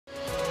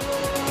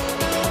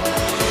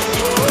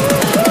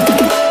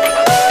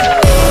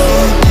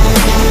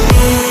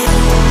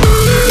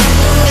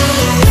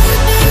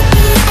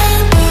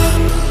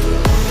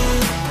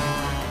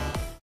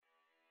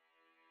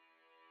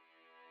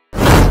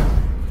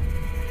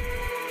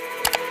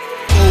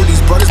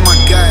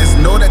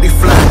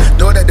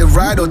they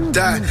ride or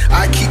die.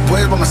 I keep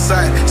boys by my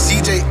side.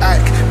 CJ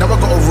Ike, now I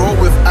gotta roll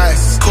with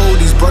ice. Cold,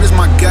 these brothers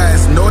my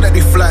guys. Know that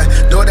they fly,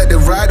 know that they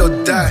ride or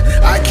die.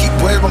 I keep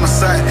boys by my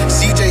side.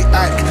 CJ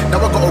Ike,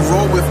 now I gotta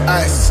roll with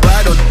ice.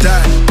 Ride or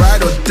die,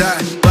 ride or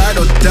die, ride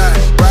or die,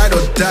 ride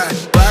or die,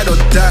 ride or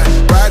die,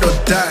 ride or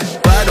die,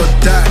 ride or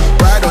die,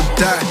 ride or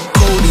die.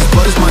 Cold, these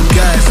brothers my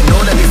guys. Know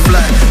that they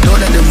fly, know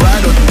that they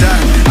ride or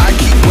die. I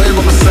keep boys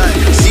by my side.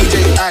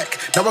 CJ Ike,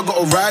 now I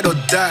gotta ride or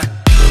die.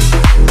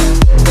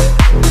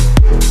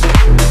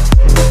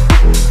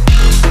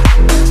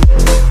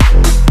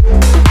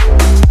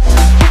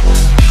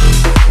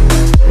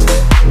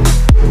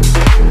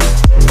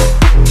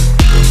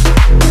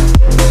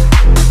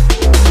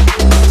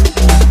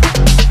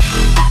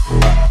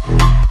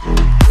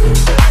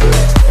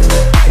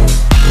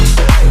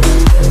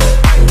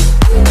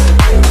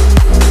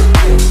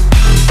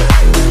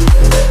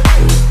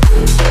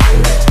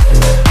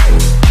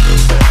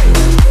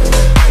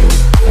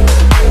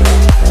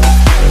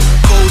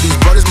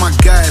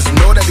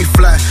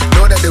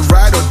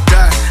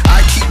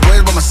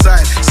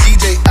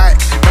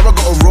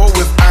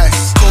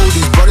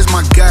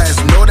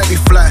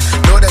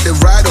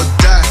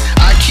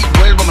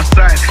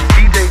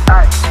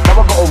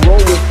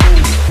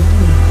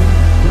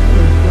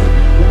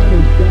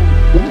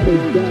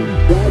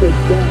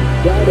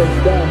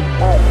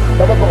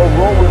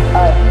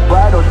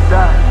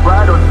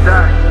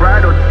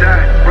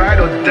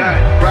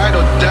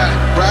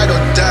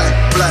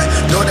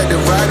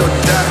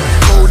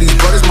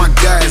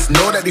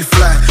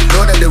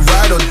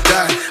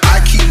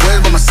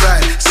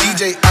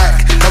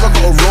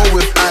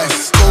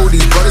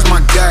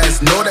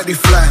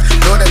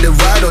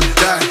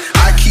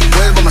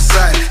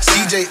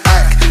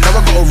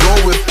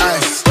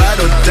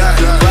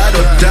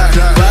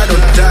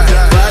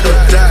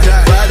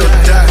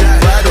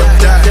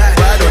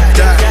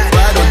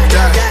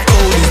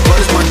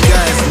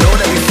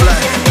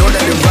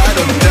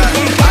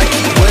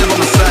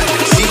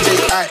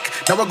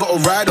 Now I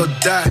gotta ride or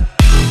die.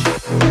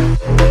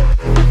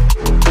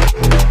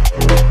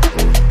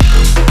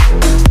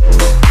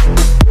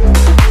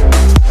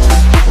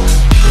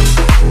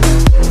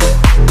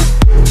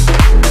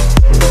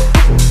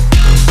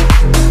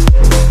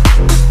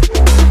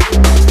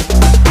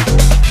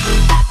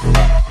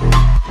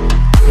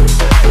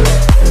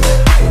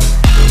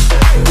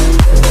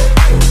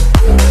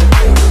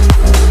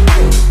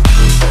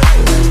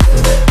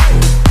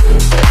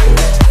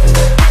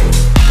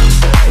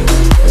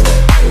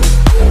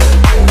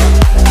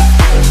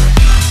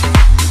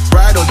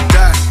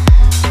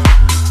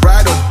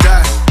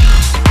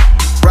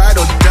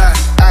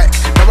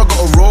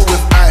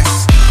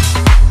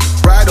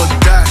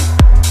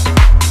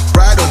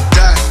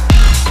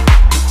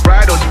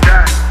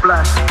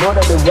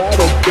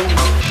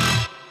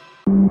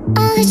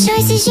 All the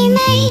choices you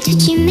made,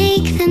 would you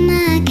make them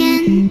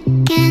again,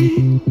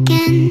 again,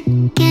 again,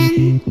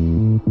 again?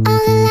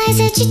 All the lies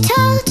that you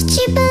told, did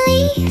you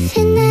believe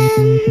in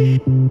them?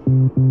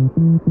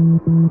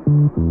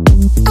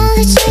 All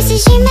the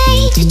choices you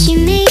made, would you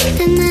make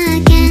them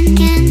again,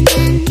 again,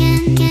 again,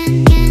 again, again,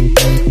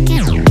 again,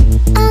 again?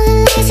 All the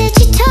lies that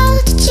you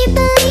told, did you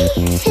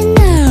believe in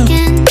them?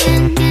 Again,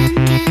 again, again,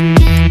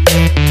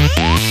 again, again.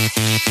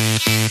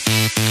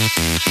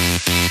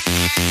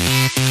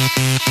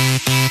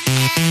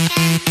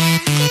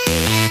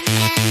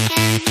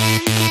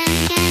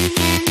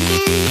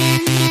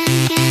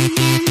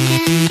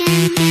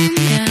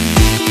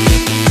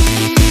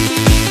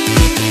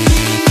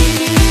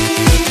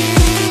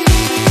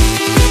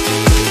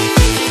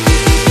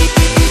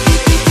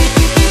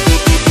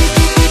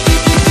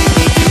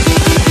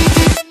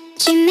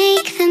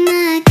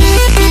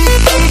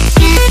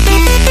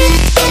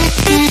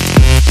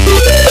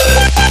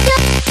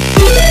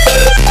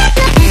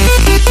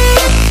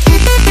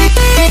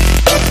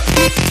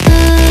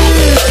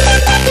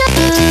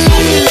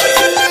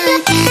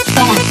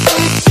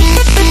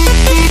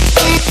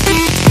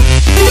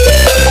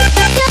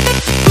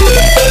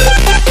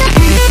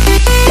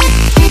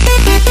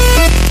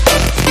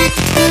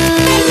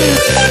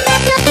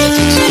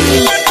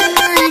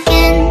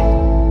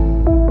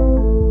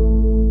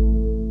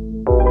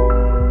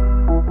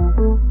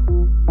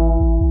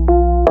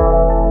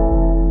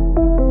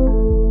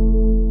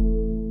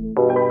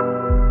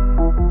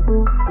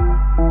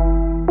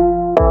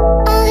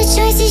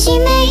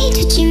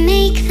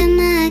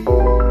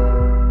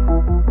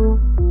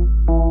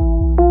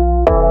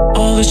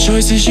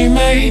 Choices you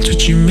made,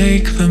 would you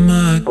make them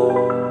again?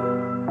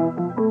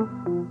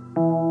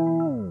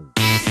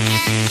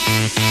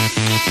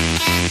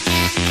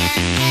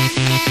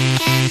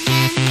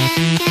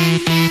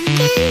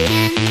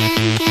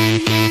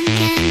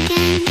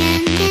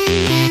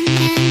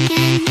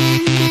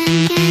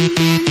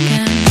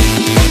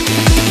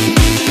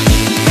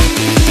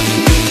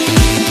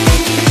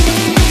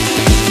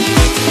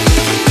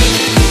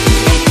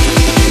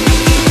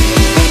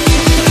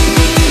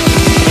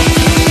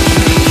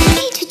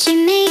 Would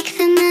you make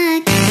them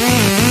again?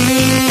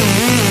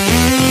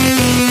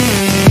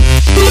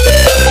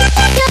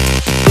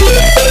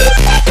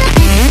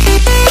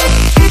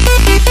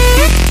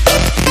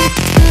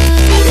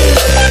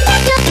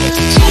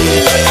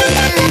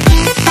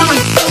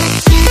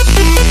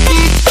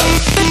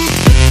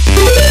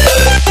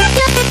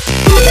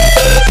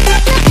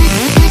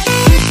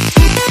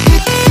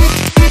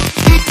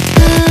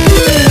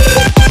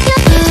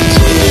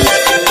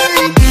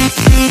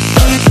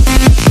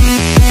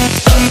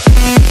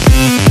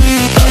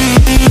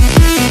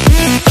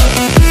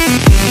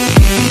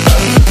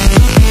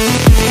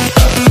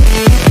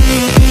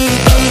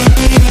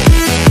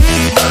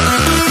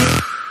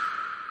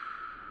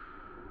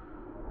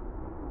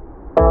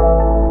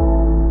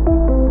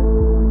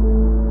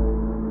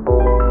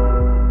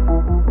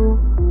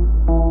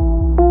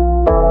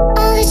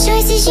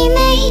 choices you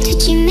made,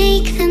 would you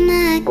make them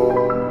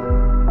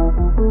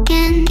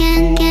again,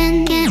 again,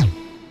 again, again?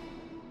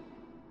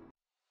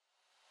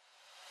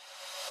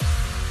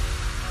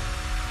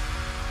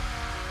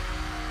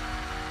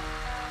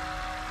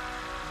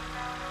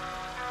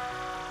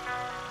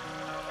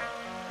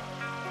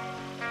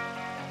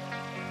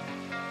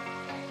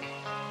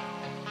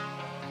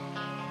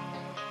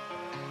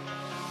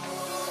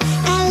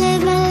 I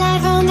live my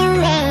life on the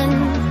run.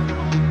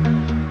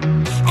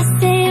 I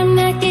say I'm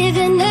not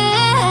giving up.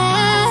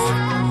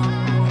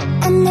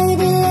 I may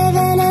be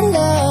living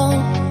alone,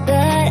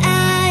 but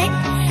I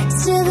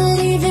still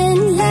believe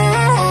in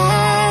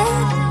love.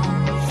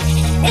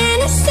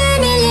 In a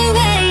similar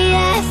way,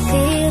 I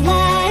feel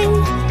I'm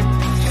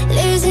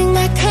losing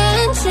my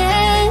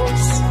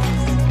conscience,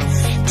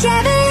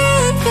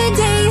 traveling for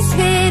days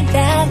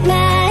without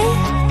my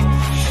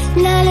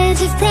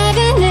knowledge of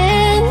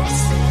provenance.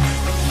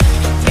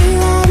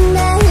 Throughout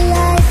my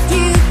life,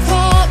 you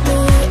called me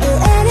a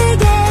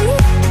renegade.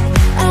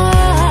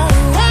 Oh,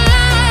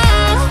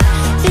 wow.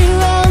 Through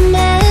all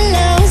my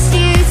lows,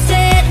 you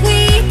said we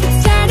could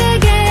start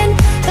again,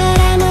 but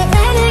I'm a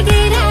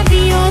renegade of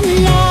your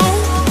love.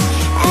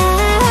 Oh,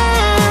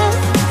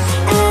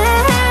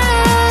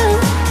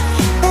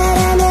 but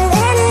I'm a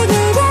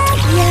renegade of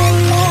your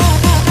love.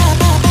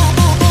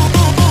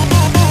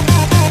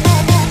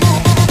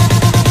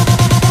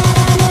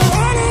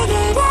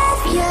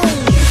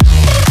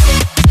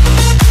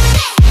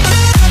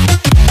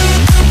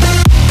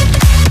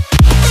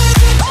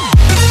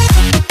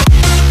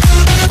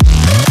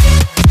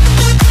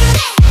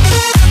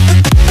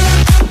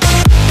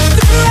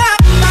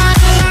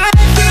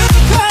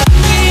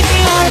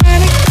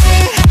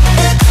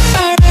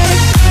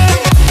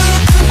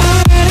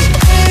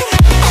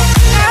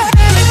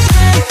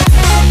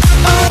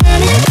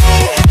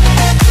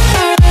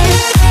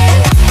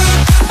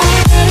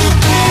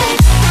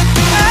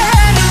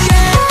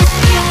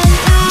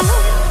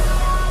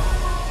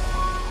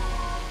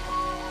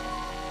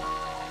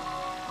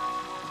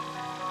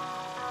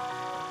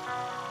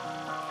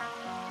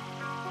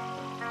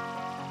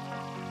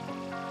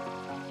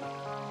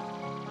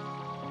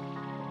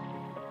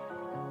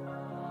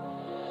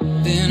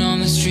 Been on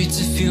the streets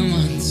a few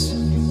months.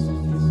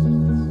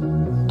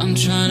 I'm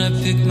trying to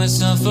pick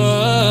myself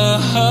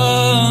up.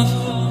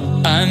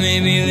 I may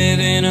be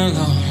living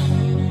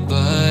alone,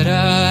 but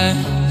I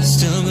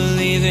still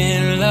believe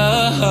in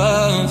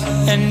love.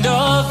 And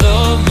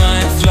although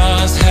my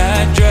flaws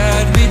had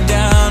dragged me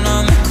down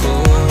on the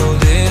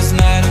coldest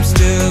night, I'm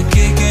still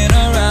kicking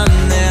around.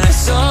 Then I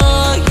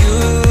saw you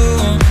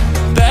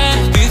back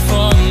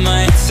before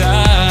my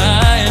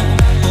time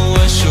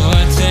was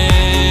shortened.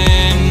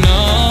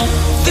 No,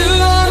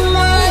 throughout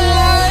my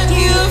life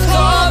you've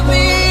called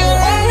me a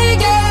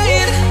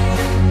renegade.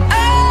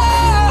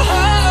 Oh,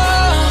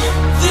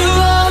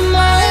 throughout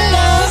my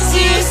loves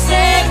you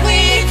said we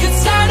could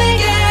start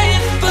again,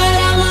 but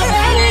I'm a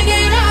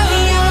renegade of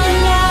your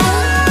love.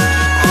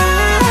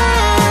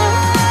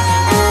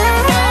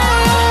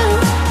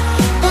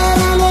 But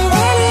I'm a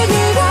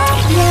renegade of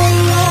your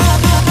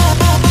love.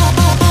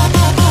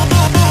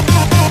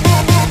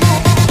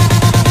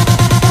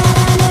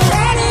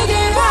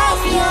 Renegade of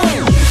your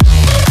love.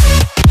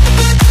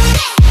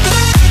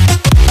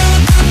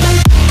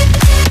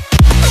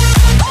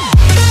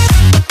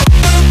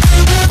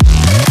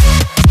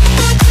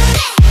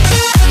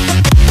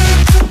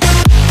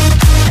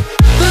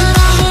 But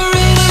I'm a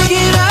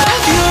renegade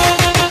of your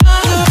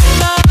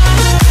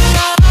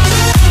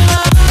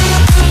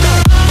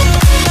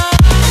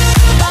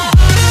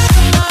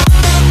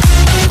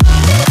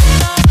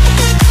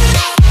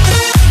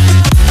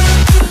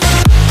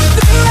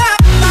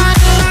throughout my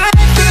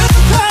life you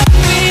called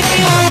me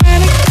a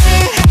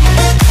renegade,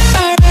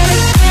 a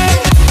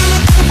renegade,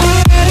 a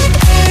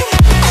renegade,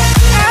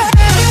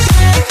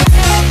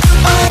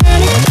 a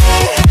renegade,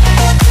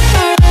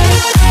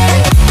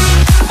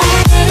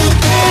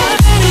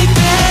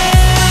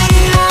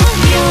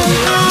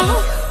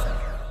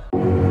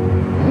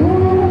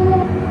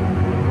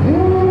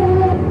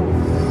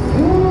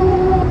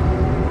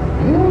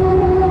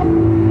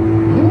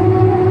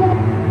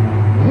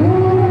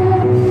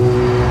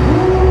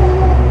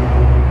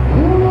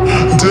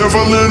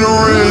 Devil in a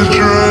red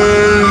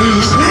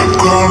dress,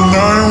 call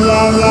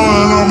 911,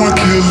 I'm a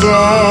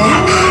killer.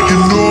 You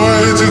know I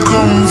hate to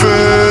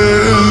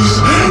confess.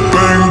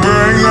 Bang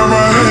bang, got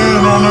my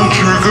hand on the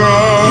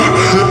trigger.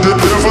 The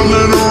devil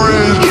in a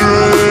red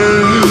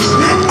dress,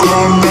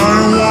 call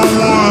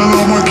 911,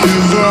 I'm a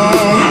killer.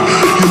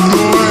 You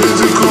know I hate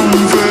to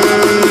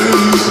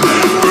confess.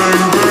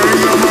 Bang bang,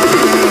 got my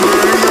hand,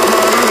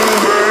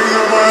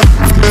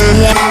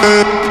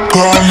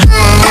 call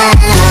 911.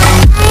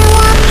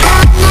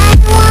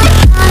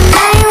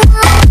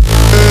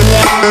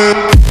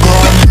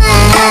 Call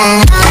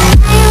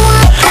 911.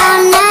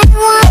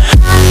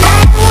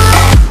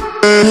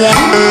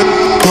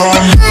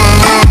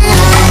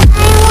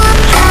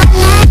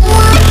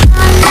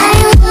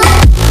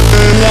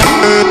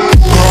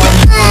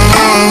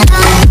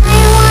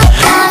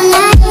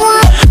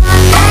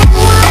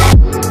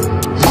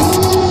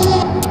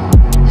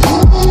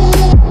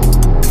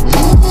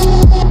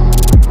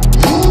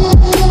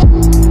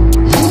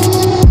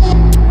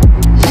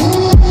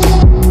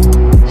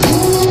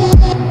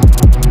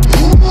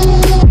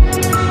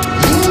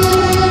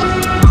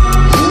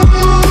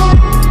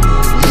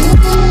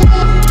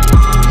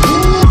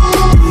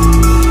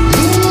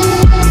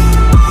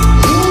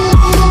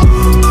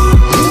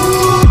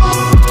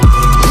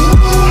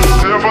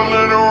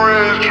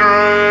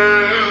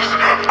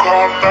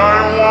 Call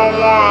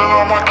 911,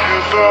 I'm a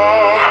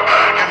killer.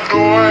 You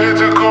know I hate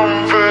to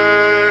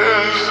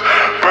confess.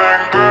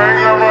 Bang, bang,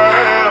 got my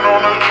hand on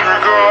the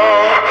trigger.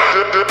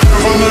 The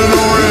devil in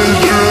a red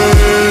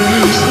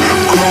dress.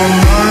 Call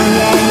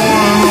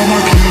 911, I'm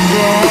a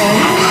killer.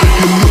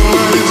 You know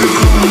I hate to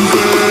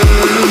confess.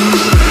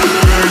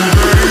 Bang,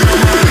 bang,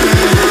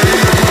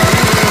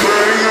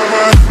 got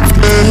my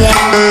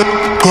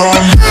hand.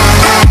 Call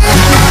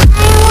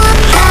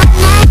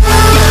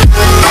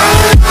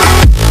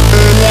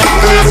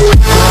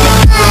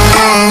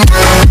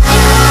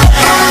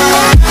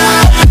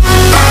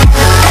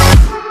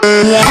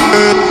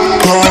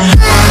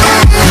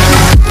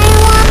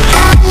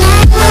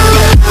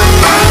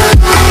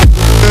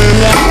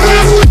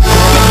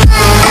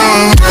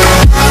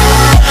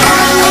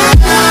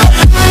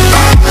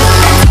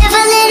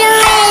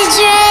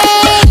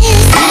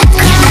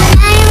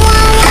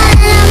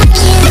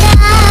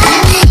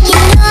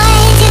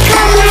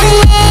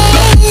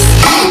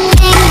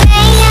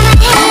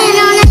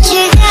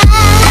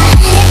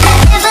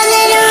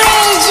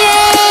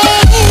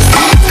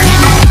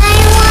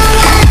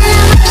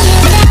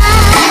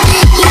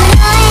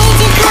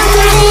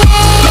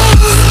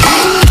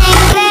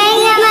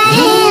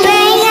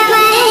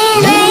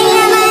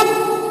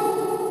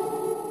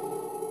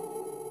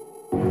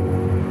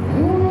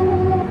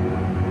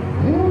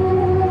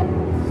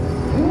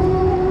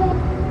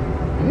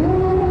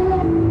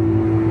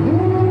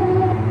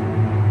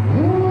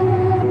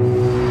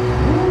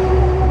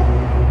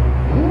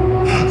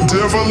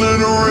devil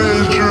in a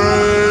red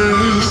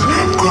dress.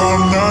 Call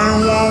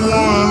 911,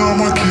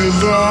 I'm a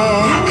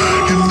killer.